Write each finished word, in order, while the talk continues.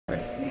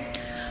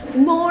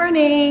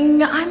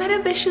Morning. I'm at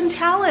Ambition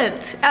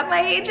Talent at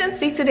my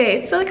agency today.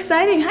 It's so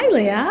exciting. Hi,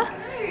 Leah.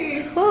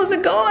 Hi. How's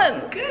it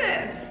going?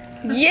 Good.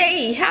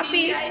 Yay,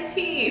 happy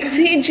TGIT.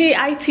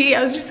 TGIT.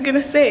 I was just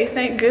gonna say,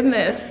 thank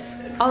goodness.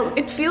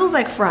 It feels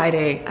like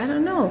Friday. I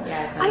don't know.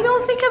 Yeah, I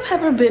don't think I've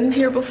ever been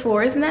here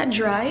before. Isn't that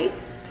dry?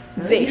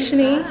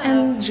 Vaishni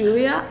and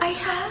Julia. I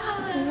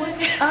have.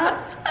 What's up?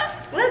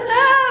 What's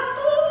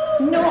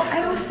up? No,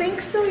 I don't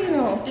think so, you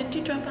know. Did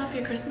you drop off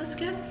your Christmas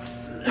gift?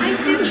 I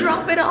did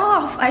drop it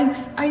off.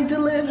 I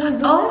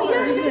delivered. Oh,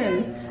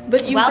 yeah.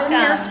 But you've Welcome.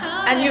 been here,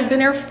 and you've been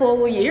here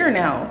full year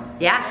now.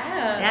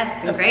 Yeah,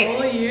 it's been great.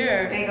 Full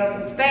year. Big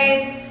open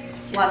space,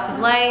 lots of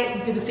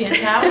light. To the CN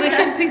Tower. We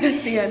can see the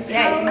CN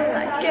Tower. Yeah,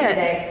 I like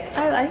it.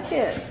 I like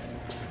it.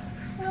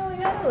 Well, we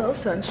got a little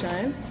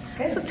sunshine.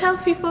 Good. So tell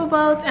people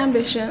about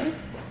Ambition.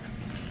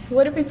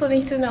 What do people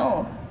need to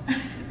know?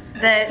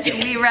 That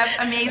we rep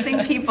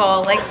amazing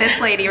people like this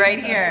lady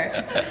right here.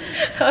 Okay.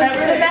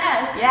 We're the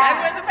best.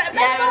 Yeah. We're the best.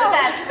 Yeah, we're the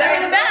best.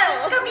 We're the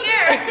best. Come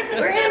here.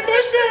 We're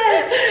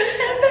ambitious.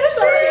 That's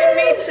all you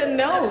need to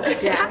know.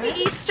 Yeah. Happy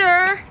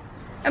Easter.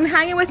 I'm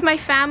hanging with my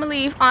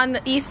family on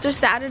Easter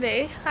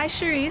Saturday. Hi,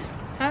 Cherise.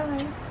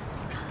 Hi.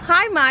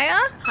 Hi, Maya.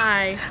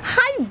 Hi.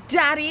 Hi,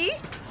 Daddy.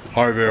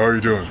 Hi there, how are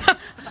you doing?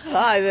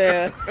 Hi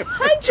there.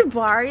 Hi,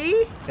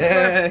 Jabari.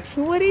 Yeah.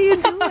 What are you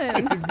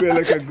doing? Feel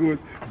like a good.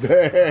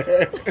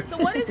 So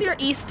what is your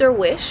Easter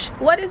wish?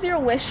 What is your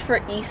wish for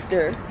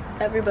Easter,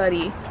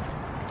 everybody?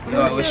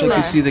 I wish I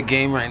could see the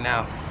game right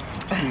now.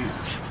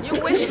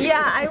 You wish?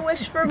 Yeah, I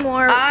wish for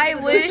more. I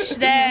wish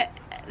that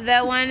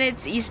when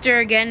it's Easter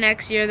again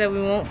next year that we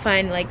won't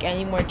find like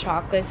any more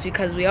chocolates,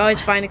 because we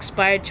always find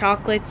expired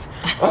chocolates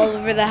all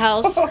over the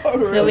house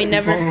that we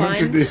never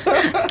find. We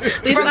found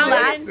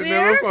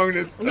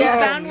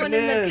one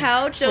in the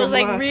couch. It was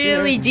like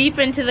really deep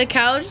into the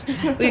couch.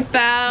 We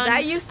found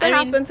That used to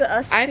happen to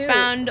us too.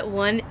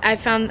 I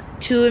found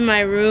two in my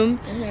room,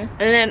 and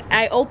then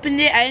I opened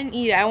it. I didn't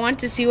eat it. I wanted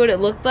to see what it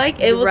looked like.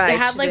 It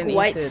had like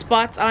white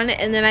spots on it,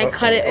 and then I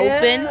cut it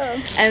open,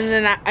 and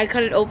then I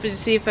cut it open to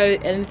see if there was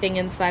anything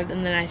inside,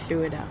 and then I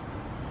threw it out.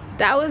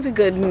 That was a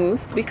good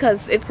move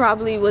because it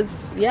probably was,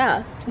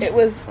 yeah, it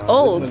was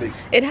old.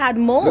 It had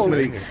mold.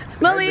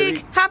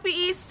 Malik, happy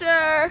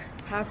Easter.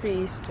 Happy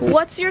Easter.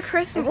 What's your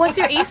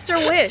Easter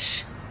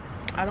wish?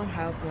 I don't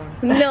have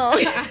one. No.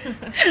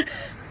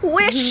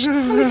 Wish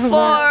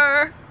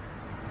for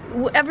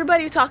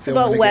everybody talks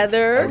about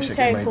weather. I wish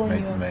I could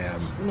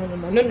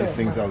my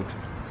things out.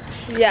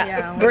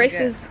 Yeah,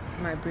 braces.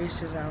 My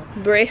braces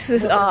out.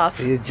 Braces off.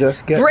 You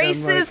just get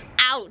Braces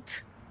out.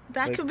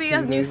 That could be a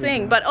new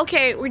thing. But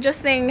okay, we're just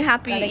saying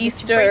happy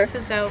Easter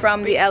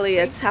from the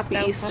Elliotts. Happy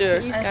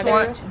Easter.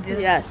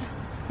 Yes.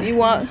 You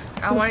want?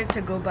 I want it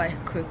to go by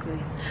quickly.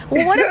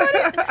 Well, what about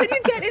it? Could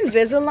you get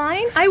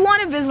Invisalign? I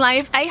want Invisalign.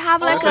 If I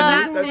have like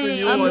That's a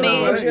new one,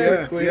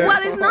 major. yeah.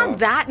 Well, it's not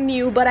that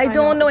new, but I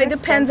don't know. It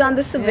depends on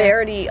the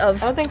severity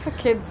of. I don't think for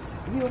kids.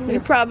 You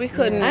probably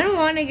couldn't. I don't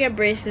want to get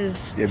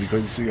braces. Yeah,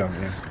 because it's too young,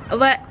 yeah.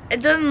 But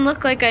it doesn't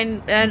look like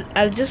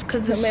I just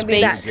because the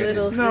Maybe space. that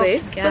little No.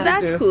 space. Yeah. But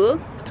that's Yeah. cool.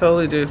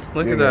 Totally, dude.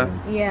 Look at that.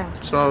 Yeah.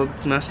 It's all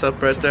messed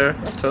up right there.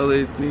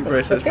 Totally need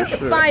braces for It's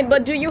sure. fine,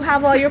 but do you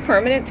have all your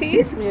permanent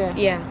teeth? Yeah.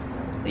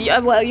 Yeah,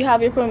 well, you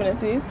have your permanent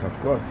teeth. Of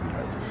course you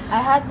have.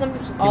 I had them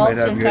all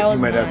since I was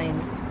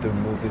 9. To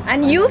move his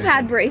And you've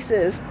had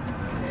braces.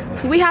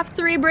 We have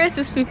 3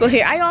 braces people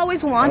here. I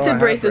always wanted I have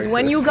braces.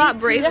 When you got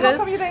braces,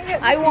 I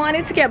I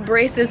wanted to get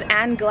braces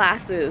and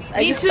glasses. I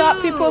Me just thought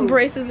too. people with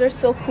braces are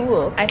so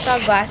cool.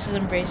 thought glasses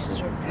and braces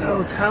were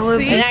Yo, tell him.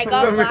 See? and I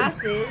got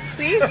glasses.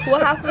 See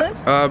what happened?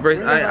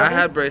 I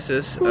had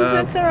braces. Who's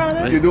in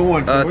Toronto? You don't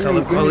want to. Tell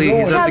him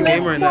Kweli, he's at the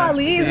game right now.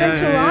 Kweli is in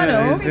Yeah,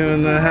 Toronto. he's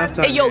doing the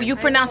halftime. Hey, yo, you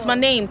pronounce my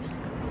name.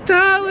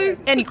 Tally.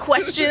 Any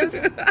questions?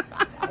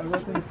 I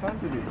went to the sun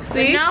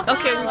today. See? now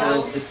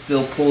Okay, It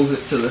still pulls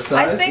it to the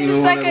side. think Even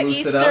it's when like I an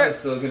loose it out, Easter- it's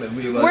still gonna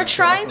be like we're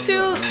trying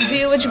to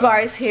deal with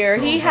Jabari's hair.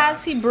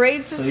 He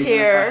braids his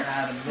hair.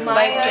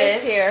 Maya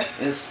is here.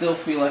 It still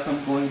feel like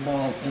I'm going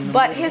bald.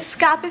 But his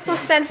scalp is so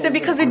sensitive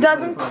because he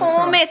doesn't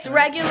comb it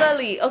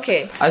regularly.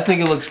 Okay. I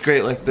think it looks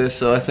great like this,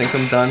 so I think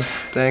I'm done.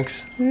 Thanks.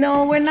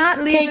 No, we're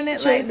not leaving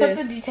it like Put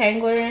this. the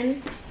detangler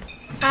in.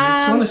 I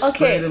just wanna spray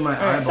Okay, it in my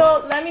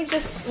eyeball. so let me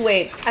just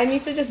wait. I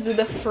need to just do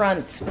the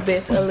front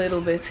bit a little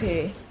bit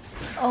here.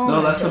 Oh,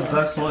 No, my that's the God.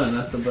 best one.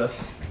 That's the best.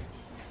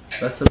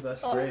 That's the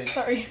best Oh, braid.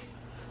 sorry.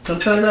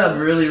 Sometimes I have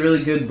really,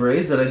 really good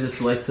braids that I just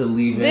like to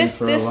leave in This-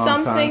 for a there's long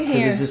something time. 'Cause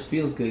here. it just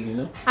feels good, you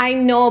know? I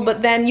know,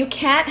 but then you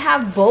can't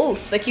have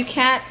both. Like, you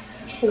can't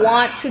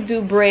want to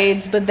do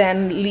braids but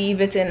then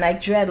leave it in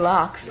like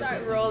dreadlocks.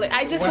 Start rolling.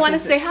 I just want to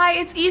say hi.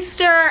 It's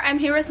Easter. I'm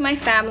here with my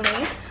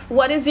family.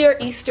 What is your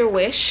Easter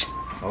wish?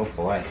 Oh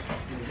boy.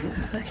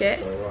 Okay.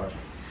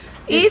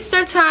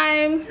 Easter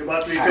time.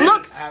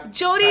 Look,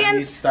 Jody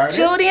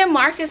and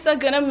Marcus are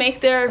gonna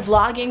make their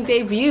vlogging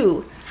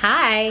debut.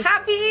 Hi.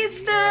 Happy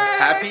Easter!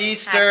 Happy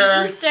Easter!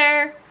 Happy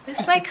Easter.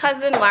 It's my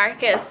cousin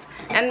Marcus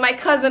and my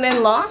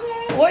cousin-in-law.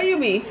 What you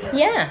be?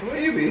 Yeah. Where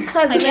you be?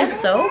 Cousin. I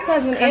guess so.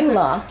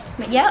 Cousin-in-law.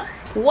 Yep.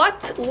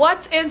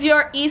 What is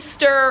your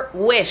Easter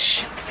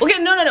wish? Okay,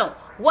 no.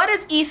 What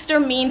does Easter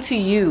mean to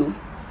you?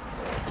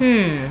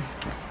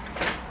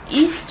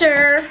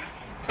 Easter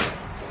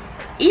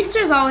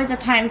is always a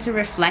time to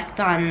reflect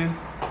on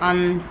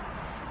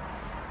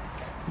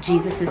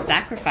Jesus'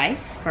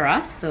 sacrifice for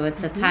us. So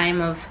it's a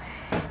time of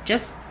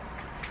just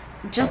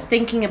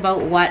thinking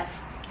about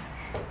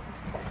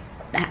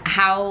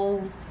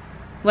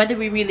whether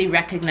we really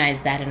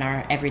recognize that in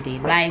our everyday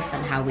life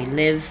and how we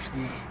live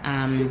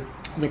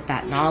with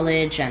that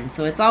knowledge. And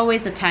so it's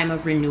always a time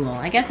of renewal.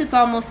 I guess it's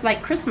almost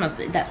like Christmas,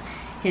 that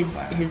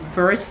his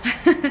birth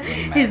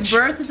his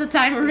birth is a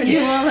time of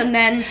renewal, and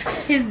then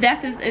his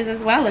death is as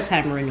well a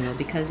time of renewal,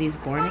 because he's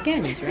born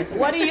again, he's resurrected.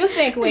 What do you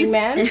think,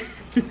 Wingman?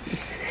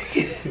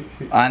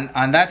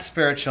 On that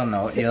spiritual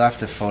note, you'll have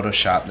to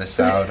Photoshop this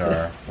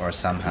out or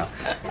somehow.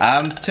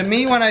 To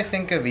me, when I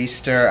think of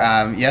Easter,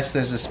 yes,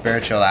 there's a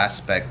spiritual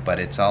aspect, but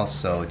it's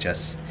also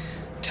just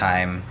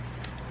time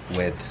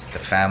with the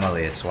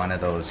family. It's one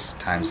of those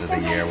times of the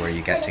year where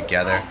you get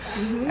together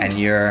and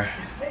you're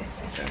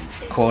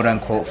quote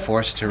unquote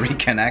forced to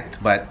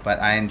reconnect, but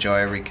I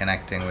enjoy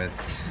reconnecting with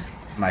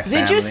my family.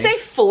 Did you say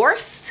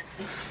forced?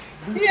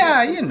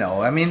 Yeah, you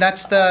know, I mean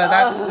that's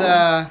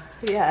the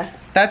Yes.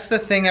 That's the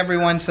thing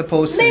everyone's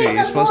supposed to do.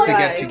 You're supposed to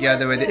get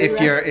together with,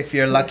 if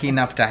you're lucky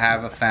enough to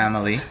have a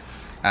family,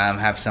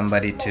 have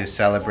somebody to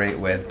celebrate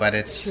with. But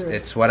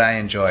it's what I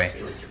enjoy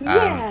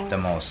the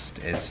most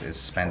is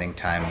spending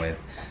time with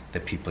the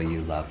people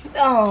you love.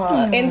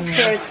 Oh,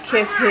 insert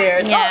kiss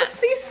here. Yeah. Oh,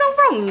 see, so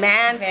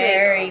romantic.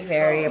 Very,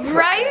 very appropriate.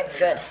 Right?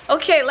 Good.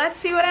 Okay, let's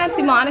see what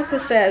Auntie Monica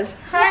says.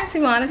 Hi, Auntie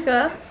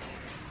Monica.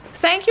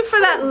 Thank you for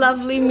that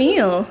lovely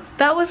meal.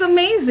 That was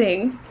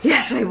amazing.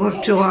 Yes, I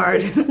worked too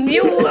hard.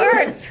 You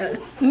worked.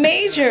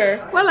 Major.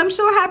 Well, I'm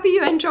so happy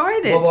you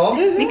enjoyed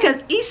it. Because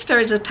Easter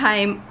is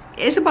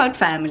about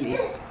family.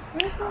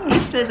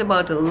 Easter is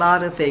about a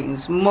lot of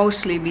things.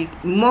 Mostly,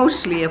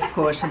 of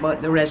course,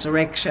 about the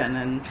resurrection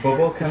and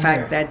the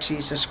fact that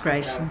Jesus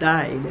Christ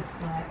died.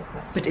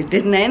 But it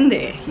didn't end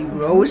there. He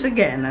rose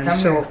again,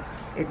 and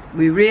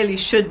we really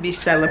should be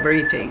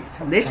celebrating.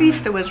 This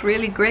Easter was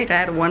really great. I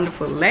had a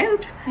wonderful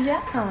Lent.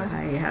 Yeah.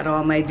 I had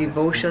all my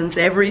devotions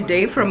every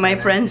day from my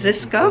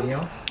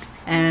Francisca.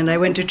 And I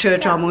went to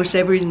church almost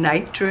every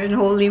night during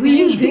Holy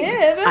Week. You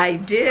did? I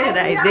did.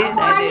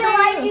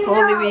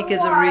 Holy Week is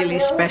a really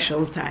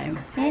special time.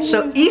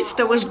 So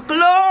Easter was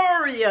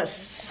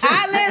glorious.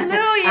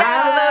 Hallelujah.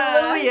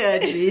 Hallelujah.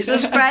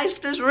 Jesus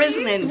Christ is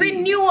risen.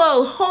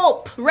 Renewal,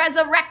 hope,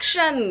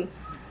 resurrection.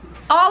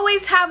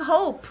 Always have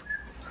hope.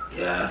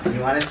 Yeah. You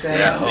want to say?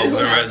 Yeah, hope and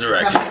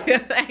resurrection.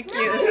 Thank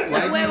you.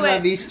 Why do you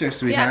love Easter,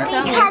 sweetheart?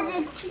 Because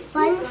it's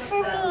fun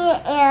for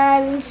me,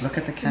 and Look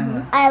at the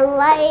camera. I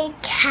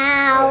like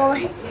how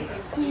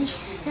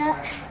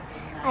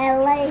I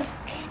like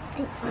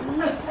the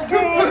Easter.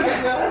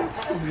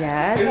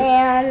 Yes.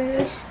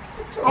 And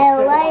I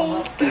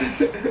like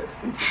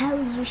how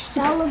you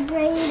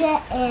celebrate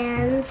it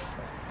and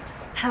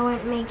how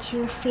it makes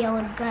you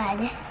feel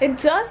good. It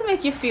does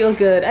make you feel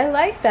good. I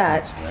like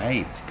that.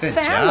 Right. Good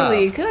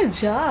Family, job. good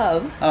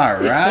job. All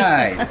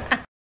right.